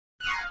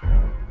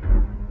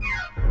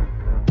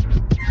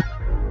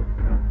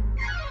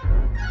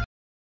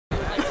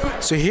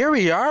So here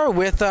we are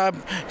with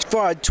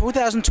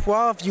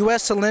 2012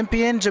 U.S.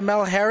 Olympian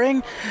Jamel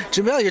Herring.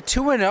 Jamel, you're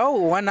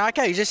 2-0, one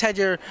knockout. You just had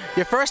your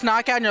first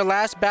knockout in your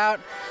last bout.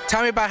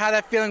 Tell me about how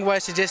that feeling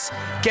was to just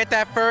get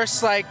that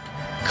first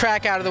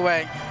crack out of the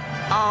way.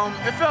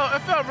 It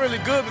felt really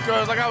good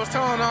because, like I was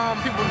telling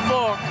people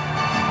before,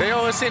 they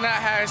always say that I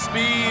had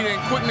speed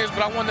and quickness,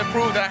 but I wanted to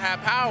prove that I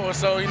had power.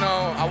 So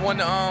I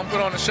wanted to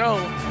put on the show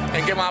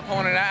and get my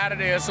opponent out of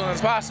there as soon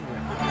as possible.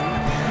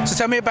 So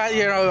tell me about,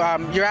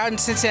 you're out in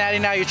Cincinnati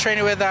now, you're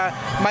training with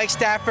Mike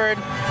Stafford.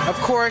 Of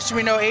course,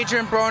 we know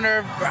Adrien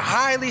Broner,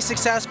 highly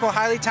successful,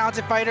 highly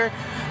talented fighter.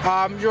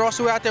 You're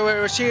also out there with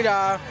Rashid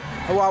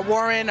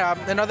Warren,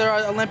 another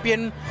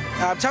Olympian.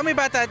 Tell me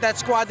about that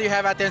squad that you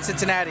have out there in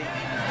Cincinnati.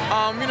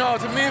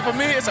 For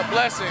me, it's a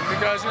blessing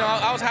because,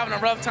 I was having a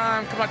rough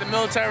time coming out the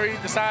military,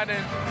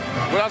 deciding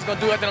what I was going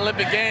to do at the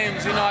Olympic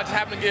Games. I just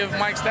happened to give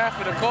Mike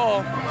Stafford a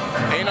call,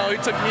 and, he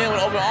took me in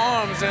with open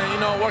arms,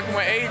 and, working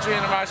with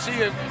Adrien and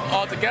Rashid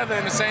all together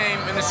in the same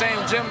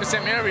gym, the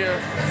same area,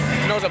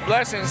 it's a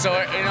blessing. So,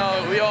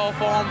 we all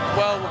formed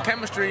well with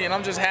chemistry, and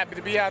I'm just happy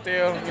to be out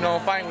there,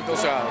 fighting with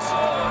those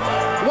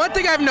guys. One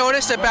thing I've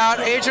noticed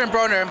about Adrien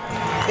Broner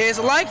is,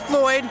 like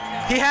Floyd,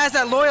 he has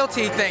that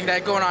loyalty thing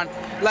that going on.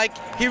 Like,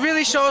 he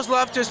really shows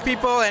love to his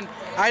people, and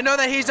I know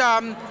that he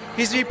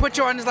put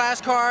you on his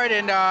last card,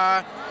 and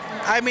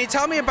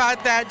tell me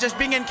about that, just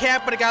being in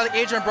camp with a guy like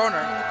Adrien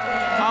Broner.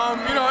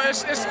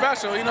 It's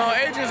special.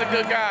 Adrien's a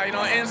good guy.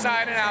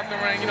 Inside and out the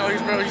ring.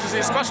 He's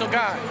a special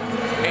guy.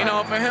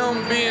 For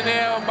him being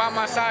there by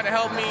my side to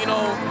help me,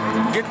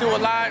 get through a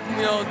lot,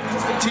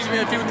 teach me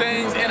a few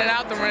things in and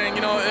out the ring.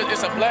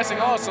 It's a blessing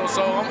also.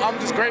 So I'm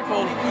just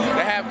grateful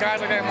to have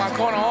guys like that in my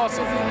corner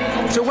also.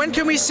 So when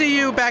can we see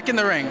you back in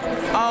the ring?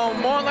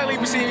 More likely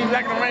we see me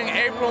back in the ring in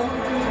April.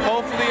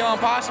 Hopefully,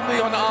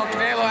 possibly on the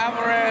Canelo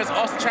Alvarez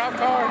Austin Trout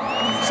card.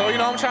 So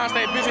I'm trying to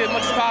stay busy as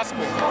much as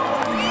possible.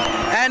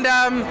 And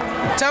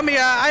tell me,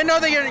 I know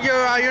that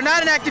you're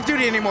not in active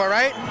duty anymore,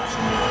 right?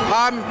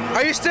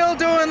 Are you still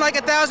doing like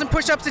 1,000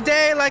 push-ups a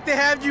day like they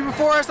had you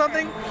before or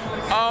something?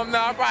 No,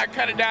 I probably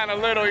cut it down a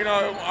little.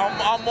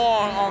 I'm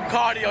more on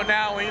cardio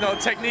now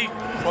and technique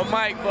with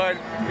Mike, but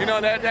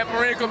that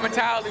Marine Corps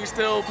mentality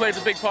still plays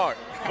a big part.